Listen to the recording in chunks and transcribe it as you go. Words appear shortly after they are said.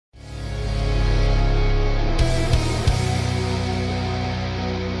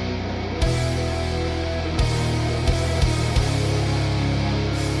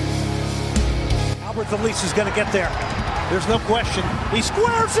if Elise is going to get there. There's no question. He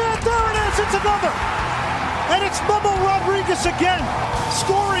squares it. There it is. It's another. And it's Bubba Rodriguez again,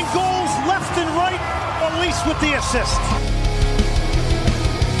 scoring goals left and right. Elise with the assist.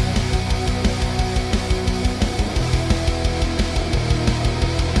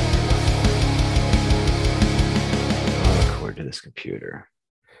 This computer.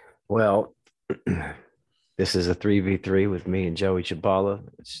 Well, this is a 3v3 with me and Joey Chabala.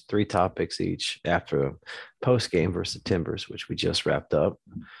 It's 3 topics each after a post game versus the Timbers, which we just wrapped up.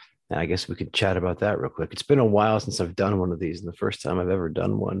 And I guess we could chat about that real quick. It's been a while since I've done one of these, and the first time I've ever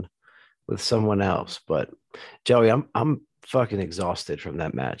done one with someone else. But Joey, I'm fucking exhausted from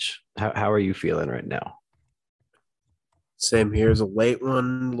that match. How are you feeling right now? Same here. It's a late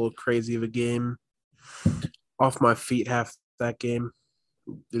one, a little crazy of a game. Off my feet half that game.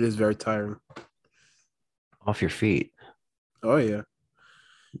 It is very tiring. Off your feet? Oh, yeah.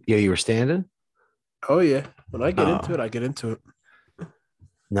 Yeah, you were standing? Oh, yeah. When I get into it, I get into it.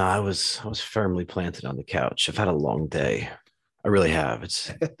 No, I was firmly planted on the couch. I've had a long day. I really have.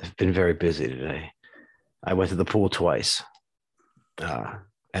 I've been very busy today. I went to the pool twice.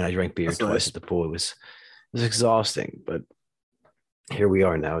 And I drank beer twice nice. at the pool. It was exhausting, but here we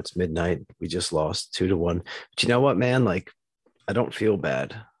are now. It's midnight. We just lost 2-1. But you know what, man? Like, I don't feel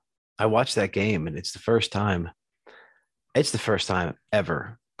bad. I watched that game, and it's the first time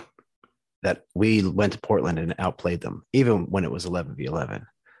ever that we went to Portland and outplayed them, even when it was 11v11.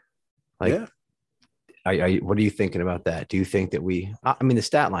 Like, yeah. What are you thinking about that? Do you think that the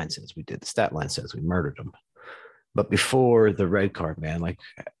stat line says we did. The stat line says we murdered them. But before the red card, man, like,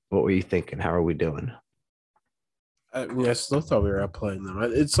 what were you thinking? How are we doing? I still thought we were outplaying them.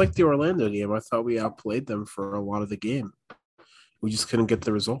 It's like the Orlando game. I thought we outplayed them for a lot of the game. We just couldn't get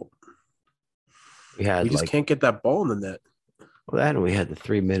the result. We just can't get that ball in the net. Well, that and we had the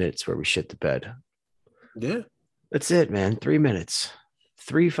 3 minutes where we shit the bed. Yeah. That's it, man. 3 minutes.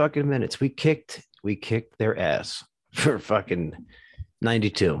 3 fucking minutes. We kicked their ass for fucking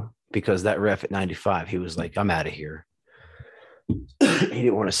 92 because that ref at 95, he was like, I'm out of here. He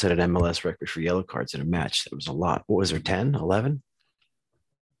didn't want to set an MLS record for yellow cards in a match. That was a lot. What was there, 10, 11?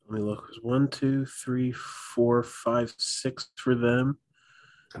 Let me look. It was 1, 2, 3, 4, 5, 6 for them.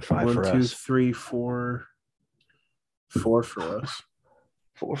 5 1, for 2, us. 3, 4. 4 for us.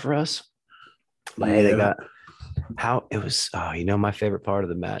 4 for us. But hey, they got how it was. Oh, my favorite part of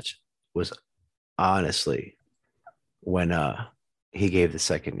the match was honestly when he gave the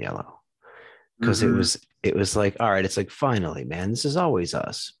second yellow. Because it was like, all right, it's like, finally, man, this is always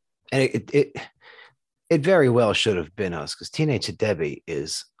us. And it very well should have been us because Teenage Debbie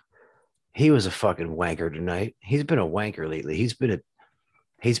he was a fucking wanker tonight. He's been a wanker lately. He's been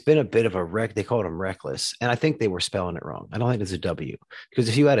a bit of a wreck. They called him reckless. And I think they were spelling it wrong. I don't think it's a W because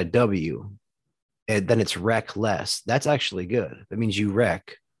if you had a W, then it's reckless. That's actually good. That means you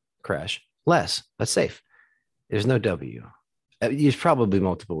wreck, crash, less. That's safe. There's no W. There's probably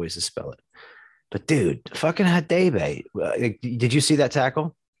multiple ways to spell it. But dude, fucking Hadebe. Did you see that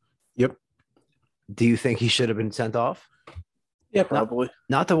tackle? Yep. Do you think he should have been sent off? Yeah, probably.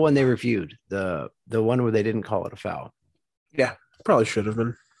 Not the one they reviewed. The one where they didn't call it a foul. Yeah, probably should have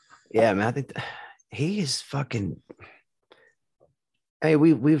been. Yeah, man. I think he is fucking. Hey,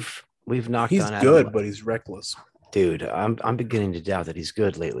 we've knocked he's on. He's good, but he's reckless. Dude, I'm beginning to doubt that he's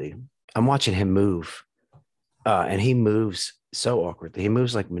good lately. I'm watching him move, and he moves so awkwardly. He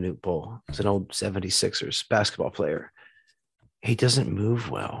moves like Manute Bol. He's an old 76ers basketball player. He doesn't move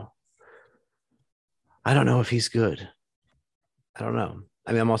well. I don't know if he's good. I don't know.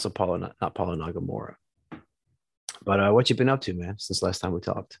 I mean, I'm also not Paulo Nagamura. But what you been up to, man, since last time we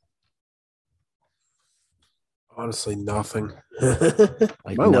talked? Honestly, nothing.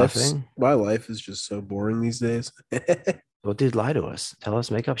 Like nothing? My life is just so boring these days. Well, dude, lie to us. Tell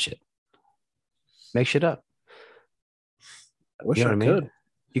us, make up shit. Make shit up. I wish I could.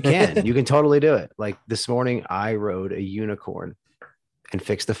 You can. You can totally do it. Like this morning, I rode a unicorn and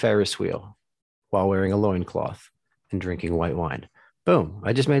fixed the Ferris wheel while wearing a loincloth and drinking white wine. Boom.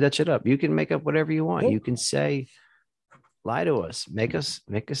 I just made that shit up. You can make up whatever you want. You can say, lie to us. Make us.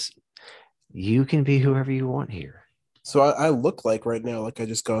 You can be whoever you want here. So I look like right now, like I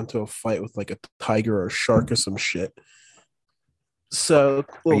just got into a fight with like a tiger or a shark or some shit. So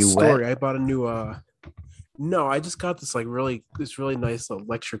little story. Wet? I bought a new no, I just got this really nice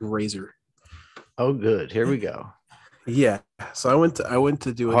electric razor. Oh, good. Here we go. Yeah. So I went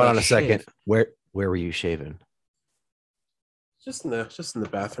to do Hold on a second. Where were you shaving? Just in the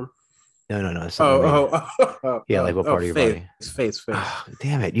bathroom. No. Yeah, like what part of your body? Face. Oh,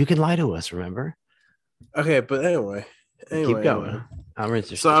 damn it. You can lie to us, remember? Okay, but anyway. Keep going. I'm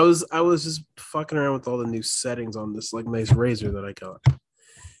interested. So I was just fucking around with all the new settings on this like nice razor that I got,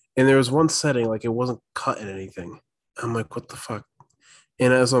 and there was one setting like it wasn't cutting anything. I'm like, what the fuck?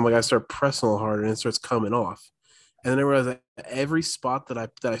 And as I'm like, I start pressing a little harder, and it starts coming off. And then I realized that every spot that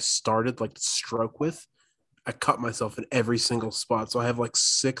I started like the stroke with, I cut myself in every single spot. So I have like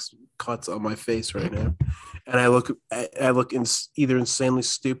 6 cuts on my face right now, and I look either insanely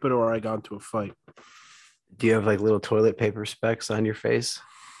stupid or I got into a fight. Do you have like little toilet paper specks on your face?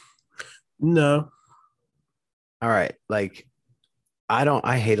 No. All right, like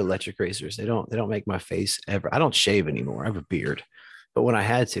I hate electric razors. They don't make my face ever. I don't shave anymore. I have a beard. But when I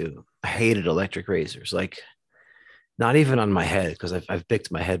had to, I hated electric razors. Like not even on my head because I've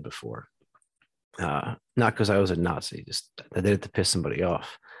bicked my head before. Not because I was a Nazi, just I did it to piss somebody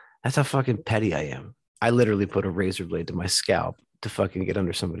off. That's how fucking petty I am. I literally put a razor blade to my scalp to fucking get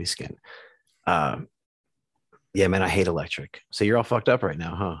under somebody's skin. Yeah, man, I hate electric. So you're all fucked up right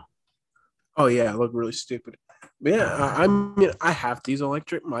now, huh? Oh yeah, I look really stupid. But yeah, I mean, I have to use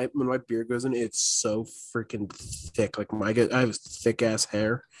electric. When my beard goes in, it's so freaking thick. Like I have thick ass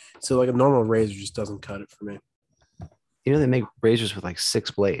hair, so like a normal razor just doesn't cut it for me. You know they make razors with like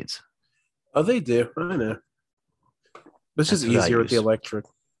 6 blades. Oh, they do. I know. It's just That's what I easier with the use. electric.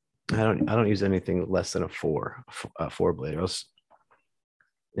 I don't use anything less than a 4 blade, or else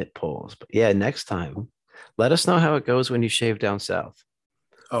it pulls. But yeah, next time, let us know how it goes when you shave down south.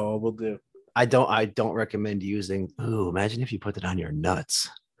 Oh, we'll do. I don't recommend using. Ooh, imagine if you put it on your nuts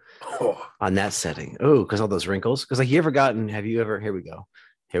Oh, on that setting. Ooh, because all those wrinkles. Because like have you ever? Here we go.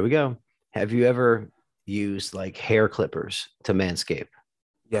 Here we go. Have you ever used like hair clippers to manscape?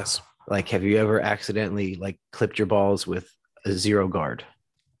 yes. Like, have you ever accidentally like clipped your balls with a zero guard?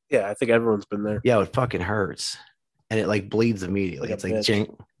 Yeah, I think everyone's been there. Yeah, it fucking hurts, and it like bleeds immediately. Like It's a like bitch. jink.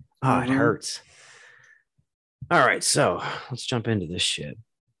 Oh, it Mhm. hurts. All right, so let's jump into this shit.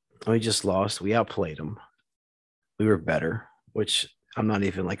 We just lost. We outplayed them. We were better, which I'm not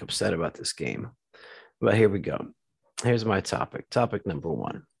even like upset about this game. But here we go. Here's my topic. Topic number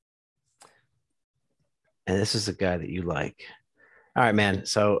 1. And this is the guy that you like. All right, man.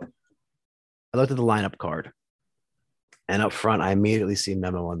 So I looked at the lineup card, and up front, I immediately see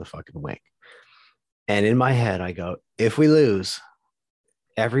Memo on the fucking wing. And in my head, I go, if we lose,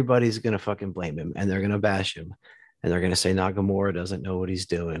 everybody's going to fucking blame him and they're going to bash him and they're going to say Nagamura doesn't know what he's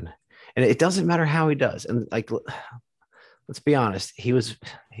doing. And it doesn't matter how he does. And like, let's be honest, he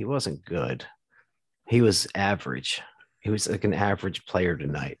wasn't good. He was average. He was like an average player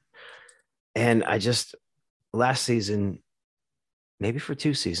tonight. And last season, maybe for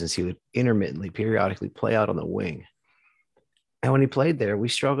 2 seasons, he would intermittently, periodically play out on the wing. And when he played there, we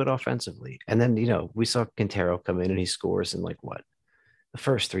struggled offensively. And then, we saw Quintero come in and he scores in like what? The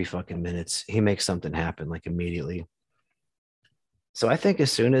first 3 fucking minutes. He makes something happen like immediately. So I think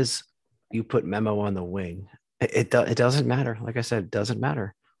as soon as you put Memo on the wing, it doesn't matter. Like I said, it doesn't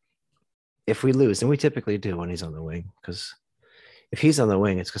matter. If we lose, and we typically do when he's on the wing, because if he's on the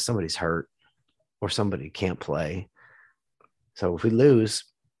wing, it's because somebody's hurt or somebody can't play. So if we lose,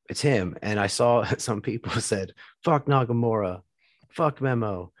 it's him. And I saw some people said, fuck Nagamura, fuck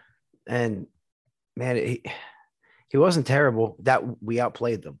Memo. And man, he wasn't terrible. That we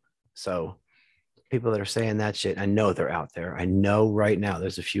outplayed them. So people that are saying that shit, I know they're out there. I know right now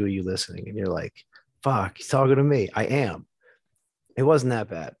there's a few of you listening and you're like, fuck, he's talking to me. I am. It wasn't that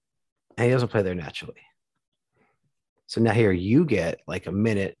bad. And he doesn't play there naturally. So now here you get like a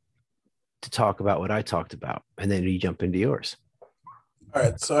minute to talk about what I talked about. And then you jump into yours. All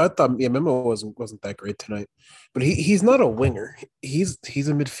right, so I thought Memo wasn't that great tonight, but he's not a winger. He's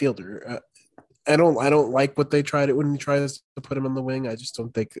a midfielder. I don't like what they tried it when he tries to put him on the wing. I just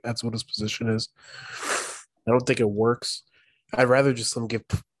don't think that's what his position is. I don't think it works. I'd rather just give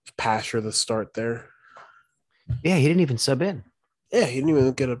Pasher the start there. Yeah, he didn't even sub in. Yeah, he didn't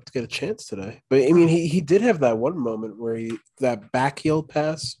even get a chance today. But I mean, he did have that one moment where that back heel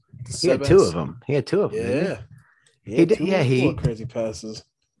pass. He had 2 of them. Yeah. He did. Yeah, he crazy passes.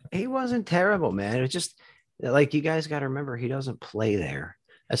 He wasn't terrible, man. It was just like you guys got to remember he doesn't play there.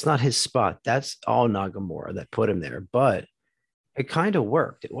 That's not his spot. That's all Nagamura that put him there. But it kind of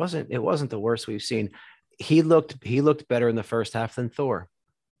worked. It wasn't the worst we've seen. He looked better in the first half than Thor.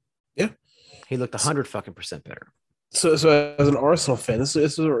 Yeah, he looked 100% better. So as an Arsenal fan,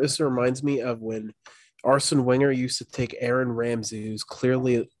 this reminds me of when Arsene Wenger used to take Aaron Ramsey, who's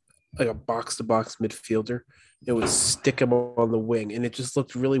clearly like a box-to-box midfielder, and would stick him on the wing, and it just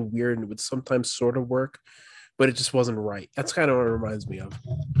looked really weird, and it would sometimes sort of work, but it just wasn't right. That's kind of what it reminds me of.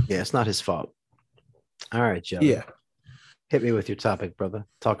 Yeah, it's not his fault. All right, Joe. Yeah. Hit me with your topic, brother.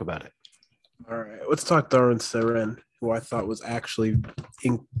 Talk about it. All right, let's talk Darwin Seren. who I thought was actually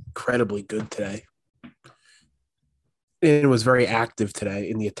incredibly good today. And was very active today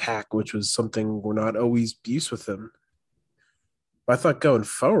in the attack, which was something we're not always used with him. But I thought going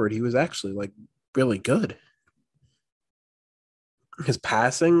forward, he was actually like really good. His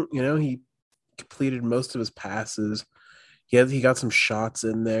passing, he completed most of his passes. He got some shots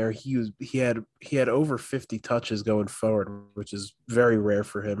in there. He had over 50 touches going forward, which is very rare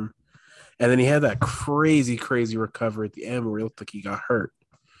for him. And then he had that crazy recovery at the end where he looked like he got hurt.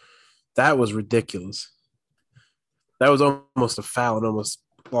 That was ridiculous. That was almost a foul and almost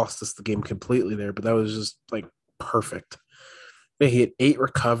lost us the game completely there, but that was just like perfect. He had 8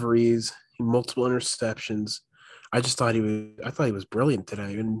 recoveries, multiple interceptions. I thought he was brilliant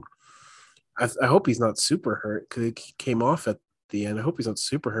today, and I hope he's not super hurt because he came off at the end. I hope he's not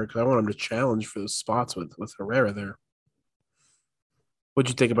super hurt because I want him to challenge for those spots with Herrera there. What'd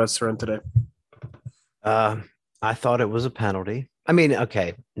you think about Seren today? I thought it was a penalty. I mean,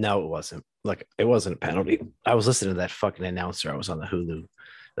 okay, no, it wasn't. Look, it wasn't a penalty. I was listening to that fucking announcer. I was on the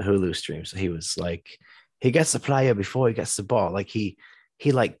Hulu stream, so he was like, he gets the player before he gets the ball. Like he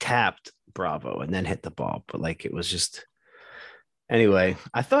like tapped Bravo and then hit the ball, but like it was just. Anyway,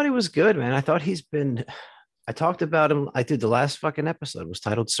 I thought he was good, man. I thought I talked about him. I did the last fucking episode was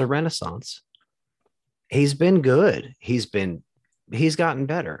titled Serenaissance. He's been good. He's gotten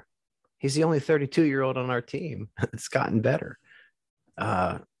better. He's the only 32-year-old on our team. It's gotten better.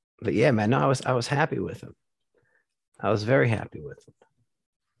 But yeah, man, no, I was happy with him. I was very happy with him.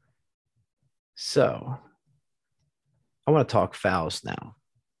 So I want to talk fouls now.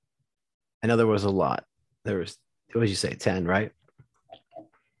 I know there was a lot. There was, what did you say, 10, right?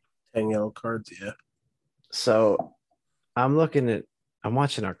 10 yellow cards, yeah. So I'm watching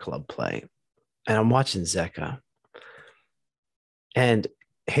our club play, and I'm watching Zeka. And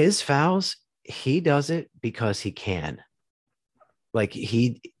his fouls, he does it because he can. Like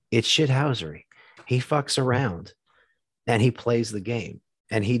it's shithousery. He fucks around and he plays the game,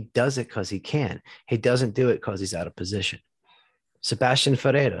 and he does it because he can. He doesn't do it because he's out of position. Sebastian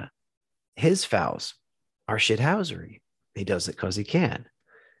Ferreira, his fouls are shithousery. He does it because he can.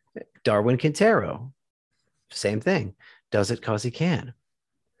 Darwin Quintero, same thing, does it because he can.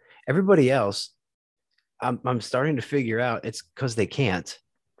 Everybody else, I'm starting to figure out it's because they can't.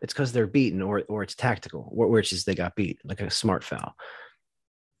 It's because they're beaten, or it's tactical, which is they got beat, like a smart foul.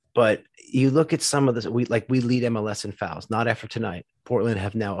 But you look at some of this, we lead MLS in fouls. Not after tonight. Portland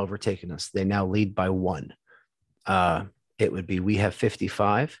have now overtaken us. They now lead by 1. We have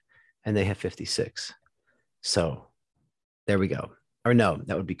 55 and they have 56. So there we go. Or no,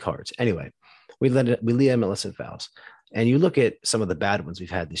 that would be Cards. Anyway, we lead MLS in fouls. And you look at some of the bad ones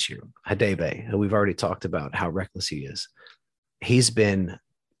we've had this year. Hadebe, who we've already talked about how reckless he is. He's been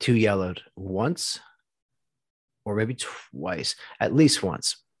 2 yellowed once or maybe twice, at least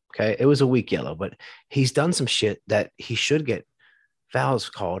once. Okay. It was a weak yellow, but he's done some shit that he should get fouls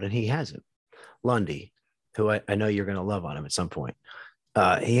called, and he hasn't. Lundy, who I know you're going to love on him at some point.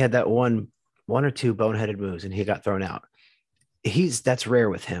 He had that one or two boneheaded moves and he got thrown out. That's rare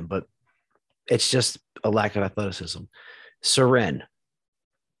with him, but it's just a lack of athleticism. Seren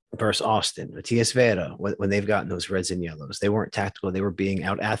versus Austin, Matias Vera, when they've gotten those reds and yellows, they weren't tactical. They were being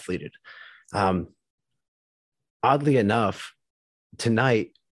out athleted. Oddly enough,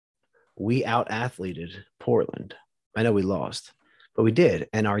 tonight we out athleted Portland. I know we lost, but we did.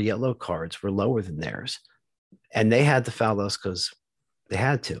 And our yellow cards were lower than theirs. And they had to foul us because they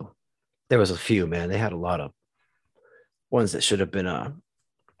had to. There was a few, man. They had a lot of ones that should have been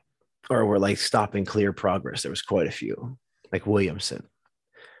or were like stopping clear progress. There was quite a few, like Williamson.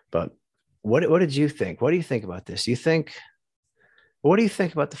 But what did you think? What do you think about this? What do you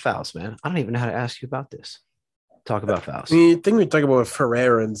think about the fouls, man? I don't even know how to ask you about this. Talk about fouls. I mean, I think we talk about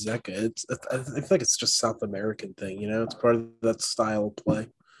Ferreira and Zeka. I feel like it's just South American thing, It's part of that style of play.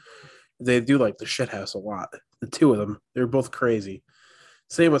 They do like the shithouse a lot. The two of them, they're both crazy.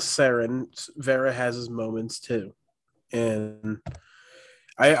 Same with Seren. Vera has his moments too, and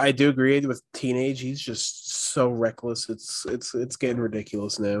I do agree with teenage. He's just so reckless. It's getting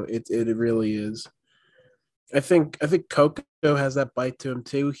ridiculous now. It really is. I think Coco has that bite to him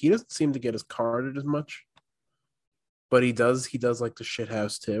too. He doesn't seem to get his carded as much, but he does like the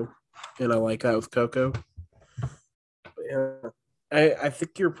shithouse too, and I like that with Coco. Yeah. I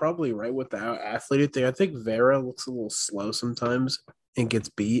think you're probably right with the athletic thing. I think Vera looks a little slow sometimes and gets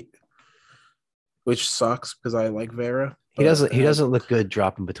beat, which sucks because I like Vera. He doesn't look good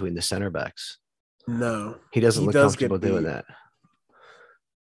dropping between the center backs. No. He doesn't look comfortable doing that.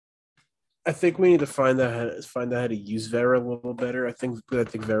 I think we need to find out how to use Vera a little better. I think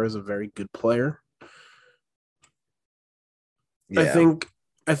Vera's a very good player.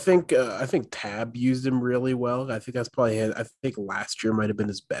 I think Tab used him really well. I think that's probably his, I think last year might have been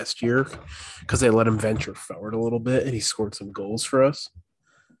his best year because they let him venture forward a little bit and he scored some goals for us.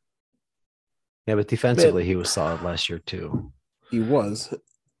 Yeah, but defensively, he was solid last year too. He was.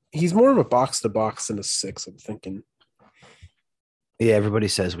 He's more of a box to box than a 6, I'm thinking. Yeah, everybody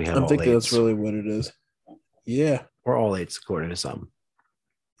says we have I'm all thinking eights. that's really what it is. Yeah. We're all eights according to some.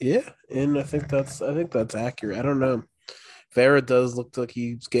 Yeah, and I think that's accurate. I don't know. Vera does look like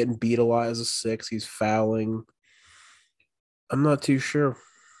he's getting beat a lot as a 6. He's fouling. I'm not too sure.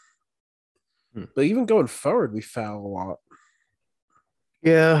 But even going forward, we foul a lot.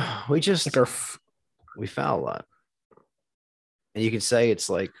 Yeah, we just like we foul a lot. And you can say it's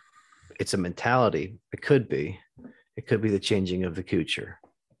a mentality. It could be. It could be the changing of the culture.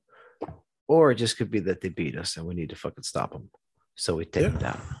 Or it just could be that they beat us and we need to fucking stop them. So we take them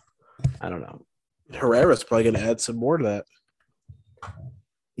down. I don't know. Herrera's probably going to add some more to that.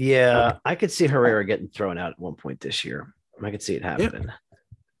 Yeah, I could see Herrera getting thrown out at one point this year. I could see it happening.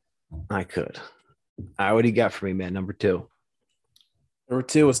 Yeah. I could. All right, what do you got for me, man? Number 2. Number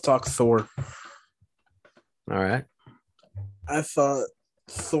 2 was talk Thor. All right. I thought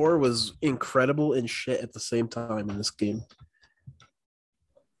Thor was incredible and shit at the same time in this game.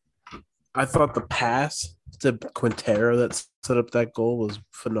 I thought the pass to Quintero that set up that goal was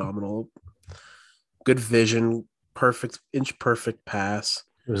phenomenal. Good vision, perfect pass.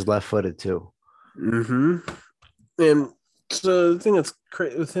 It was left-footed too. Mm-hmm. And so the thing that's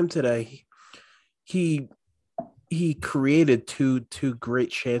great with him today, he created two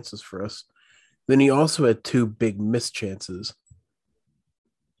great chances for us. Then he also had 2 big missed chances.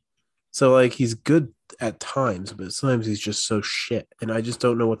 So, he's good at times, but sometimes he's just so shit, and I just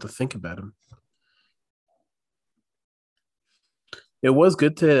don't know what to think about him. It was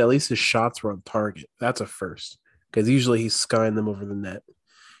good today. At least his shots were on target. That's a first, because usually he's skying them over the net.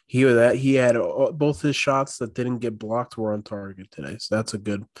 He had both his shots that didn't get blocked were on target today, so that's a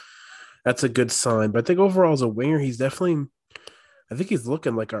good sign. But I think overall as a winger, he's definitely. I think he's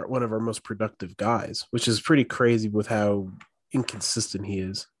looking like one of our most productive guys, which is pretty crazy with how inconsistent he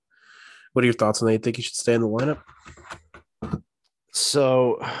is. What are your thoughts on that? You think he should stay in the lineup?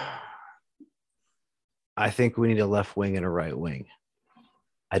 So I think we need a left wing and a right wing.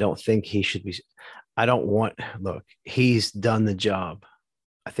 I don't think he should be. Look, he's done the job.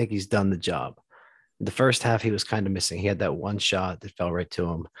 I think he's done the job. The first half, he was kind of missing. He had that one shot that fell right to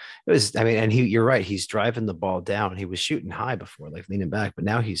him. You're right. He's driving the ball down. He was shooting high before, leaning back, but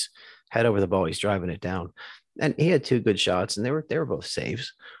now he's head over the ball. He's driving it down. And he had 2 good shots, and they were both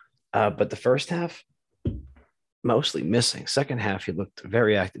saves. But the first half, mostly missing. Second half, he looked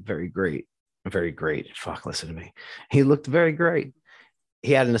very active, very great. Very great. Fuck, listen to me. He looked very great.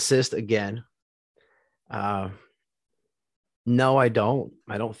 He had an assist again. No, I don't.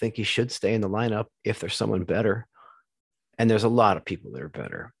 I don't think he should stay in the lineup if there's someone better. And there's a lot of people that are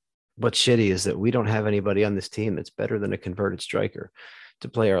better. What's shitty is that we don't have anybody on this team that's better than a converted striker to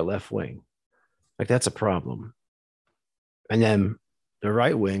play our left wing. That's a problem. And then the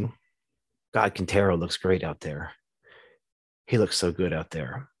right wing, God, Quintero looks great out there. He looks so good out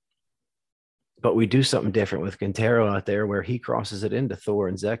there. But we do something different with Quintero out there where he crosses it into Thor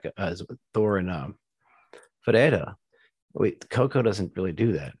and Ferreira. Coco doesn't really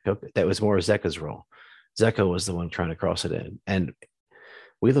do that. That was more Zeka's role. Zeka was the one trying to cross it in. And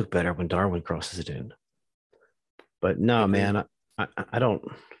we look better when Darwin crosses it in. But no, man, I don't.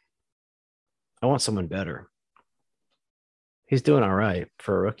 I want someone better. He's doing all right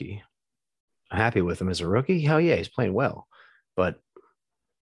for a rookie. I'm happy with him as a rookie. Hell yeah, he's playing well. But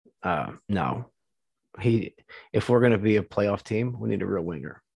no. If we're going to be a playoff team, we need a real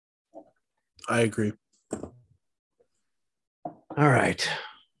winger. I agree. All right.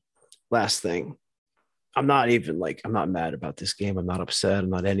 Last thing. I'm not mad about this game. I'm not upset. I'm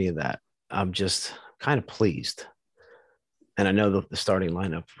not any of that. I'm just kind of pleased. And I know that the starting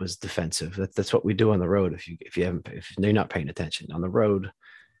lineup was defensive. That's what we do on the road. If you're not paying attention on the road,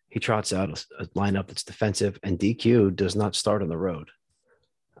 he trots out a lineup that's defensive, and DQ does not start on the road.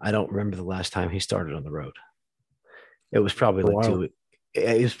 I don't remember the last time he started on the road. It was probably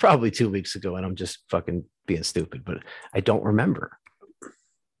It was probably 2 weeks ago, and I'm just fucking being stupid, but I don't remember.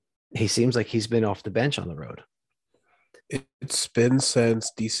 He seems like he's been off the bench on the road. It's been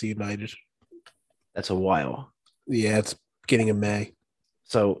since DC United. That's a while. Yeah, it's beginning of May.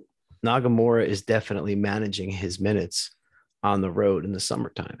 So Nagamura is definitely managing his minutes on the road in the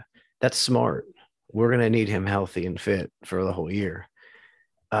summertime. That's smart. We're going to need him healthy and fit for the whole year.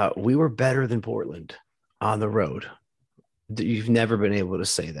 We were better than Portland on the road. You've never been able to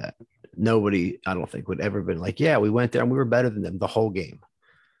say that. nobody, I don't think, would ever been like, yeah, we went there and we were better than them the whole game.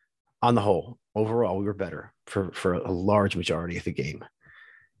 On the whole, overall, we were better for a large majority of the game.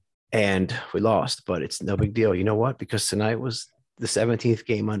 And we lost, but it's no big deal. You know what? Because tonight was the 17th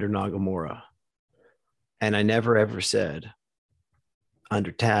game under Nagamura. And I never ever said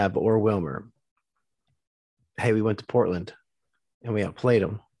under Tab or Wilmer, hey, we went to Portland and we outplayed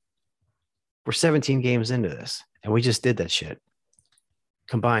them. We're 17 games into this, and we just did that shit.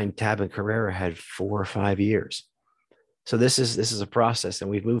 Combined, Tab and Carrera had 4 or 5 years. So this is a process,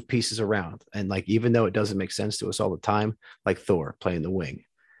 and we've moved pieces around. And like, even though it doesn't make sense to us all the time, like Thor playing the wing,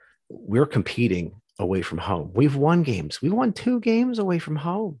 we're competing away from home. We've won games. We won 2 games away from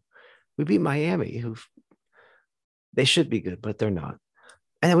home. We beat Miami, they should be good, but they're not.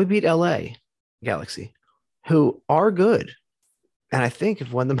 And then we beat LA Galaxy, who are good. And I think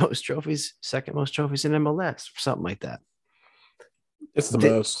have won the most trophies, second most trophies in MLS, or something like that. It's the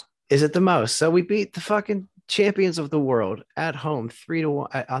most. Is it the most? So we beat the fucking champions of the world at home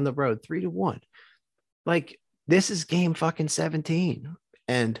 3-1, on the road 3-1. Like, this is game fucking 17,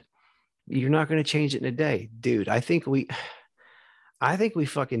 and you're not going to change it in a day, dude. I think we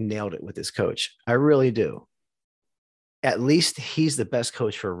fucking nailed it with this coach. I really do. At least he's the best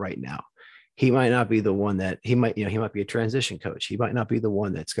coach for right now. He might not be the one that he might be a transition coach. He might not be the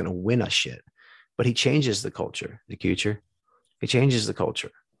one that's going to win us shit, but he changes the culture, the future. He changes the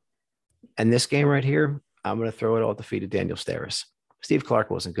culture. And this game right here, I'm going to throw it all at the feet of Daniel Steres. Steve Clark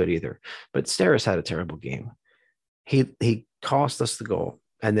wasn't good either, but Steres had a terrible game. He cost us the goal.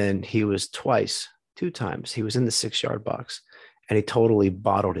 And then he was 2 times. He was in the 6-yard box, and he totally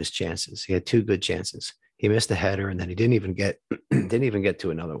bottled his chances. He had 2 good chances. He missed a header, and then he didn't even get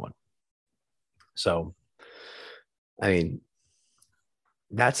to another one. So, I mean,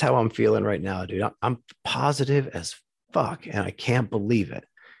 that's how I'm feeling right now, dude. I'm positive as fuck, and I can't believe it.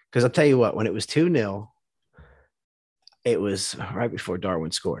 Because I'll tell you what, when it was 2-0, it was right before Darwin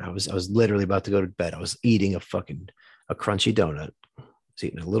scored. I was literally about to go to bed. I was eating a crunchy donut. I was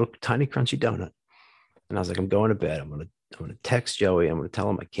eating a little tiny crunchy donut, and I was like, I'm going to bed. I'm gonna text Joey. I'm gonna tell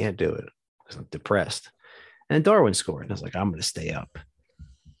him I can't do it because I'm depressed. And Darwin scored, and I was like, I'm gonna stay up.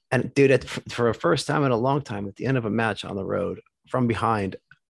 And dude, for a first time in a long time, at the end of a match on the road from behind,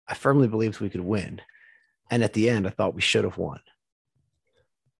 I firmly believed we could win. And at the end, I thought we should have won.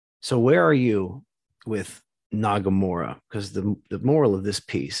 So where are you with Nagamura? Because the moral of this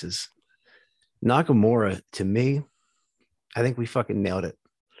piece is Nagamura, to me, I think we fucking nailed it.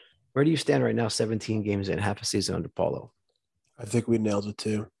 Where do you stand right now, 17 games in, half a season under Paulo? I think we nailed it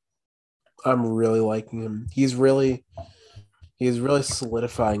too. I'm really liking him. He's really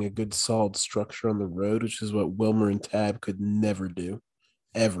solidifying a good, solid structure on the road, which is what Wilmer and Tab could never do,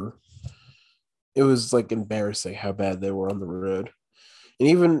 ever. It was like embarrassing how bad they were on the road, and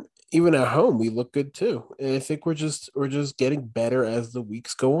even at home, we look good too. And I think we're just getting better as the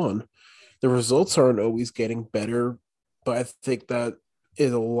weeks go on. The results aren't always getting better, but I think that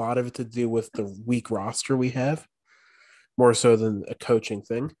is a lot of it to do with the weak roster we have, more so than a coaching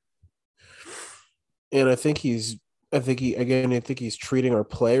thing. And I think he's treating our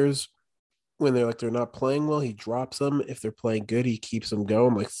players when they're not playing well. He drops them. If they're playing good, he keeps them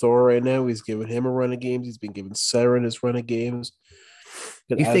going. Like Thor right now, he's giving him a run of games. He's been giving Seren his run of games.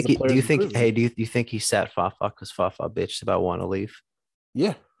 Do you think he sat Fafa because Fafa bitched about want to leave?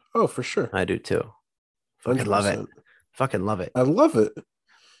 Yeah. Oh, for sure. I do too. Fucking 100%. Love it. Fucking love it. I love it.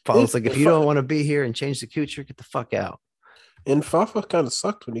 Paul's like, if you don't want to be here and change the future, get the fuck out. And Fafa kind of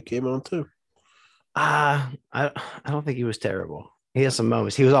sucked when he came on too. I don't think he was terrible. He has some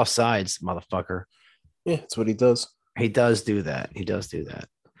moments. He was off sides, motherfucker. Yeah, that's what he does. He does do that.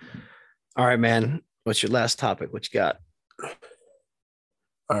 All right, man. What's your last topic? What you got?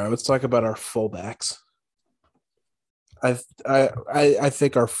 All right, let's talk about our fullbacks. I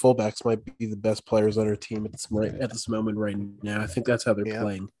think our fullbacks might be the best players on our team at this moment right now. I think that's how they're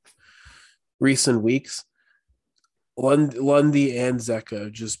playing. Recent weeks, Lundy and Zeka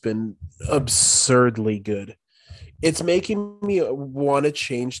have just been absurdly good. It's making me want to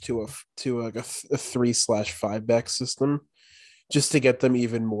change to a 3/5 back system just to get them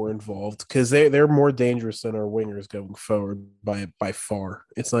even more involved, because they're more dangerous than our wingers going forward by far.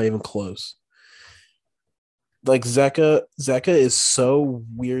 It's not even close. Like Zeka is so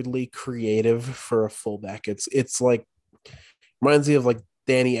weirdly creative for a fullback. It's like reminds me of like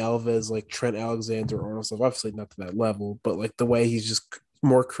Danny Alves, like Trent Alexander-Arnold stuff. Obviously not to that level, but like the way he's just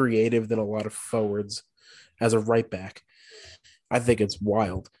more creative than a lot of forwards as a right back. I think it's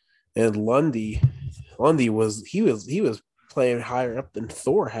wild. And Lundy was playing higher up than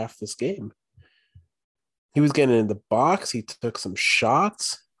Thor half this game. He was getting in the box. He took some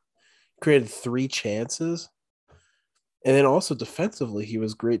shots. created 3 chances. And then also defensively, he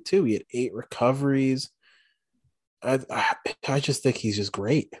was great too. He had 8 recoveries. I just think he's just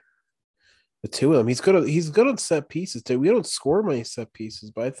great. The two of them, he's good on set pieces too. We don't score many set pieces,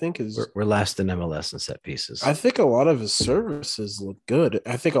 but I think we're last in MLS in set pieces. I think a lot of his services look good.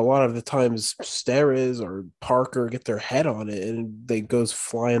 I think a lot of the times Steres or Parker get their head on it and they goes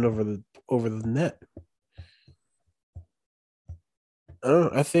flying over the net.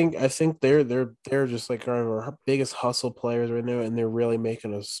 I think they're just like our biggest hustle players right now, and they're really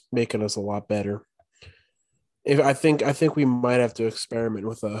making us a lot better. I think we might have to experiment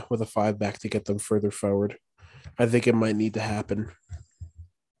with a 5-back to get them further forward. I think it might need to happen,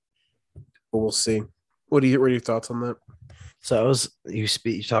 but we'll see. What are your thoughts on that? So you're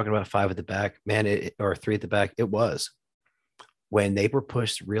talking about 5 at the back, man, or 3 at the back. It was when they were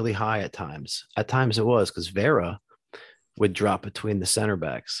pushed really high at times. At times it was because Vera would drop between the center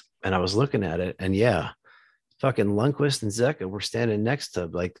backs, and I was looking at it, and yeah, fucking Lundqvist and Zeca were standing next to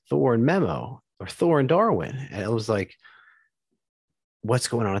like Thor and Memo. Or Thor and Darwin. And it was like, what's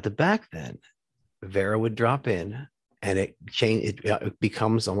going on at the back then? Vera would drop in and it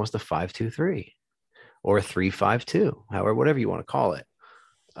becomes almost a 5-2-3 or a 3-5-2, however, whatever you want to call it.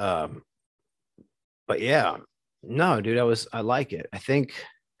 But yeah, no, dude, I like it. I think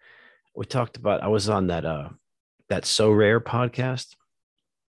we talked about, I was on that So Rare podcast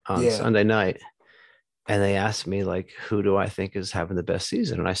on Sunday night, and they asked me like, who do I think is having the best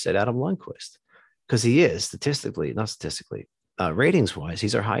season? And I said, Adam Lundqvist. Because he is ratings wise,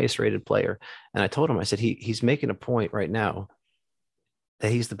 he's our highest rated player. And I told him, I said, he's making a point right now that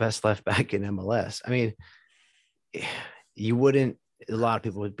he's the best left back in MLS. I mean, a lot of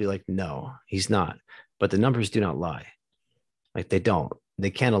people would be like, no, he's not. But the numbers do not lie. Like they don't.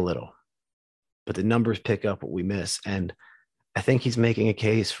 They can a little. But the numbers pick up what we miss. And I think he's making a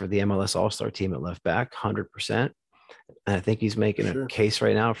case for the MLS All-Star team at left back, 100%. And I think he's making a case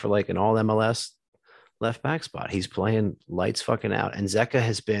right now for like an all MLS left back spot. He's playing lights fucking out. And Zeca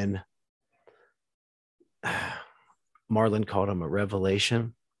has been, Marlon called him a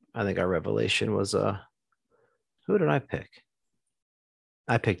revelation. I think our revelation was, who did I pick?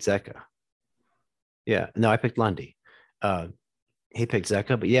 I picked Zeca. Yeah, no, I picked Lundy. He picked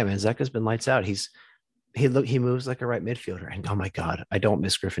Zeca, but yeah, man, Zeca's been lights out. He moves like a right midfielder. And oh my God, I don't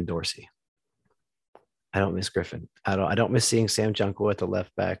miss Griffin Dorsey. I don't miss Griffin. I don't miss seeing Sam Junko at the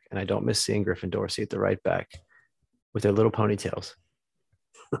left back, and I don't miss seeing Griffin Dorsey at the right back with their little ponytails.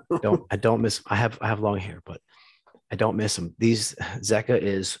 I don't miss. I have long hair, but I don't miss them. Zeca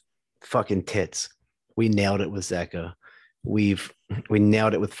is fucking tits. We nailed it with Zeca. We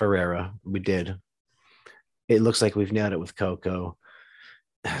nailed it with Ferreira. We did. It looks like we've nailed it with Coco.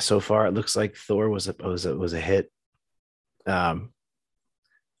 So far, it looks like Thor was a hit. But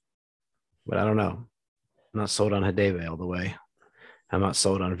I don't know. I'm not sold on Hadebe all the way. I'm not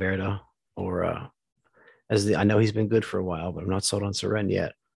sold on Verda or I know he's been good for a while, but I'm not sold on Seren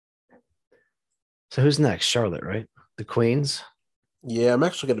yet. So who's next? Charlotte, right? The Queens? Yeah, I'm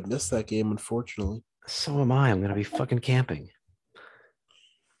actually going to miss that game, unfortunately. So am I. I'm going to be fucking camping.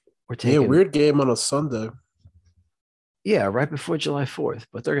 We're taking weird game on a Sunday. Yeah, right before July 4th,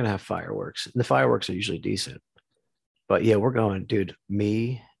 but they're going to have fireworks. And the fireworks are usually decent. But yeah, we're going, dude.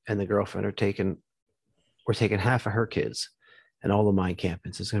 Me and the girlfriend we're taking half of her kids and all of mine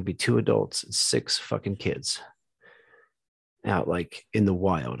camping. So it's going to be 2 adults and 6 fucking kids out like in the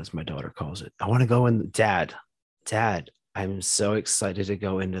wild, as my daughter calls it. I want to go in. Dad, I'm so excited to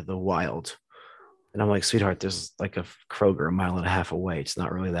go into the wild. And I'm like, sweetheart, there's like a Kroger 1.5 miles away. It's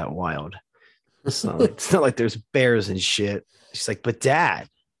not really that wild. It's not like there's bears and shit. She's like, but Dad,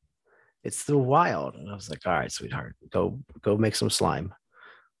 it's the wild. And I was like, all right, sweetheart, go make some slime.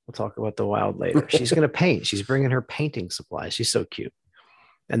 We'll talk about the wild later. She's going to paint. She's bringing her painting supplies. She's so cute.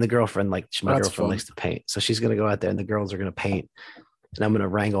 And the girlfriend, my girlfriend likes to paint. So she's going to go out there and the girls are going to paint. And I'm going to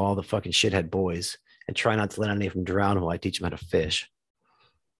wrangle all the fucking shithead boys and try not to let any of them drown while I teach them how to fish.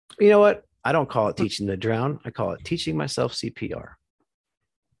 You know what? I don't call it teaching to drown. I call it teaching myself CPR.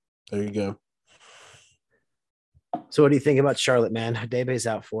 There you go. So what do you think about Charlotte, man? Hadebe's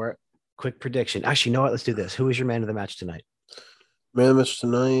out for it. Quick prediction. Actually, you know what? Let's do this. Who is your man of the match tonight? Man of the match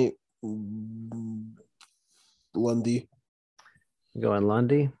tonight, Lundy. Going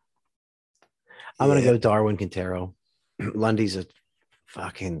Lundy? I'm going to go Darwin Quintero. Lundy's a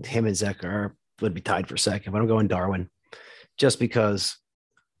fucking, him and Zeca would be tied for second, but I'm going Darwin just because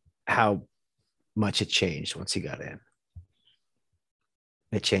how much it changed once he got in.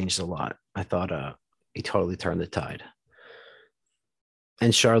 It changed a lot. I thought he totally turned the tide.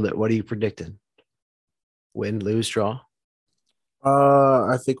 And Charlotte, what are you predicting? Win, lose, draw?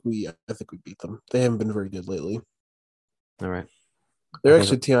 I think we beat them. They haven't been very good lately. All right. They're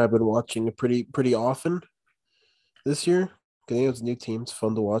actually a team I've been watching pretty often this year. I think it's a new team. It's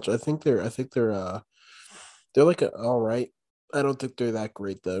fun to watch. I think they're like all right. I don't think they're that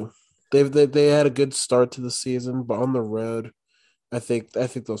great though. They had a good start to the season, but on the road, I think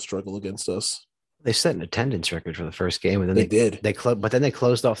they'll struggle against us. They set an attendance record for the first game, and then they did. But then they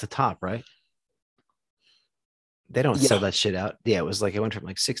closed off the top, right? They don't sell that shit out. Yeah, it was like it went from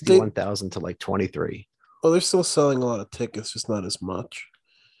like 61,000 to like 23. Well, they're still selling a lot of tickets, just not as much.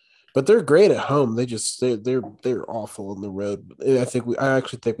 But they're great at home. They're awful on the road. I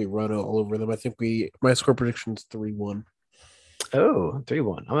actually think we run all over them. I think my score prediction is 3-1. Oh,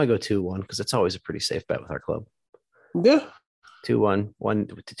 3-1. I'm gonna go 2-1 because it's always a pretty safe bet with our club. Yeah. 2-1,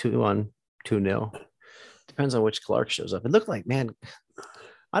 2-1, 2-0. Depends on which Clark shows up. It looked like, man,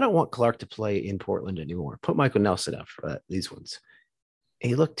 I don't want Clark to play in Portland anymore. Put Michael Nelson out for these ones.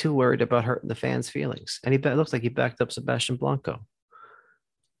 He looked too worried about hurting the fans' feelings. And it looks like he backed up Sebastian Blanco.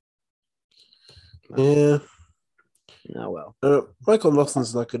 Yeah. Oh, well. Michael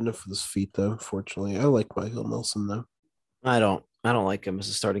Nelson's not good enough for this feat, though, fortunately. I like Michael Nelson, though. I don't like him as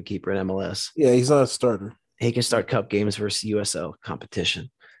a starting keeper in MLS. Yeah, he's not a starter. He can start cup games versus USL competition.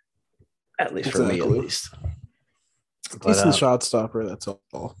 At least for me, at least. Decent shot stopper, that's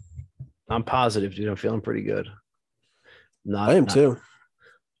all. I'm positive, dude. I'm feeling pretty good. I am too.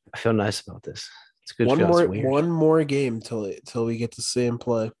 I feel nice about this. It's good. One more game till we get to see him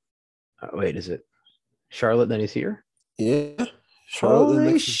play. Wait, is it Charlotte? Then he's here. Yeah, Charlotte.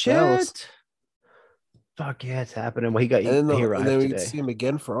 Holy shit! Fuck yeah, it's happening. Well, he arrived and then we today. can see him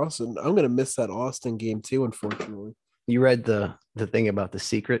again for Austin. I'm gonna miss that Austin game too, unfortunately. You read the thing about the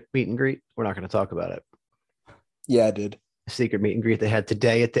secret meet and greet? We're not going to talk about it. Yeah, I did. Secret meet and greet they had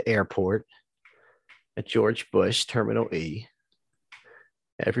today at the airport at George Bush Terminal E.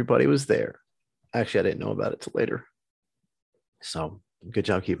 Everybody was there. Actually, I didn't know about it till later. So good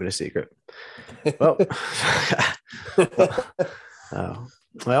job keeping a secret. Well,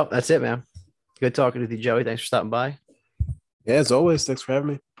 well, that's it, man. Good talking with you, Joey. Thanks for stopping by. Yeah, as always. Thanks for having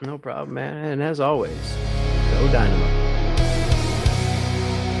me. No problem, man. And as always, go Dynamo.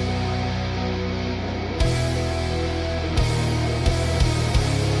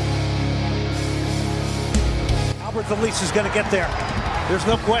 Albert Elise is going to get there. There's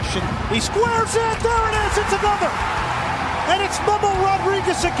no question. He squares it. There it is. It's another. And it's Bubba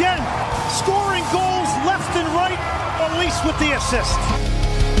Rodriguez again. Scoring goals left and right. Elise with the assist.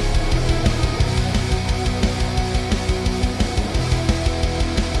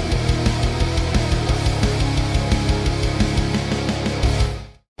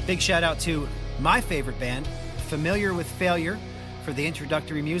 Big shout out to my favorite band, Familiar with Failure, for the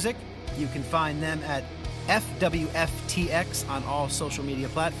introductory music. You can find them at FWFTX on all social media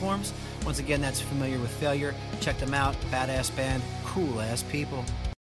platforms. Once again, that's Familiar with Failure. Check them out. Badass band, cool ass people.